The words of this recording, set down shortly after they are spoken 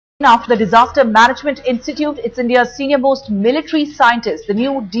After the Disaster Management Institute, it's India's senior-most military scientist, the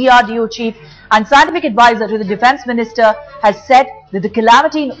new DRDO chief and scientific advisor to the Defence Minister, has said that the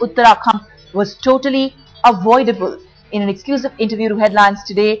calamity in Uttarakhand was totally avoidable. In an exclusive interview to Headlines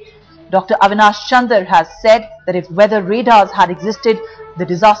today, Dr Avinash Chander has said that if weather radars had existed, the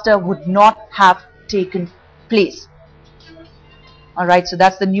disaster would not have taken place. Alright, so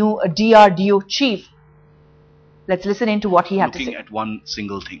that's the new DRDO chief. Let's listen into what he had to say. Looking at one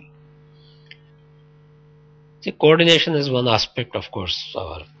single thing. The coordination is one aspect, of course,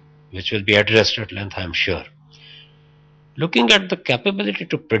 which will be addressed at length, I am sure. Looking at the capability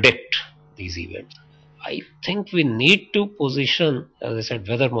to predict these events, I think we need to position, as I said,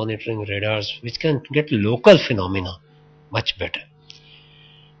 weather monitoring radars which can get local phenomena much better.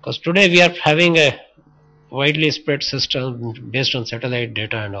 Because today we are having a widely spread system based on satellite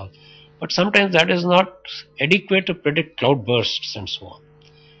data and all. But sometimes that is not adequate to predict cloudbursts and so on.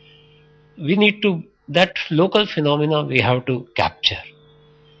 We need to, that local phenomena we have to capture.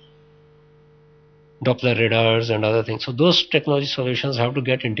 Doppler radars and other things. So those technology solutions have to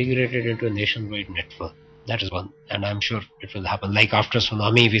get integrated into a nationwide network. That is one. And I'm sure it will happen. Like after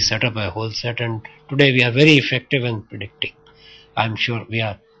tsunami, we set up a whole set, and today we are very effective in predicting. I'm sure we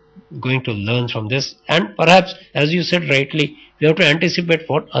are going to learn from this, and perhaps, as you said rightly, we have to anticipate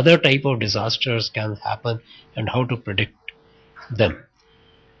what other type of disasters can happen and how to predict them.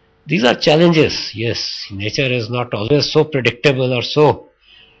 These are challenges. Yes, nature is not always so predictable or so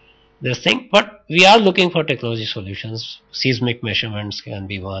this thing, but we are looking for technology solutions. Seismic measurements can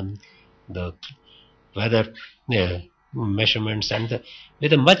be one, the weather measurements, and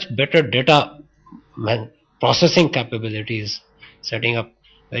with a much better data processing capabilities, setting up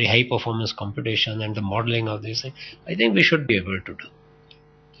very high performance computation and the modeling of these things, I think we should be able to do.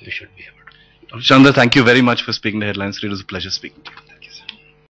 We should be able to. Dr. Chander, thank you very much for speaking to Headlines. It was a pleasure speaking to you.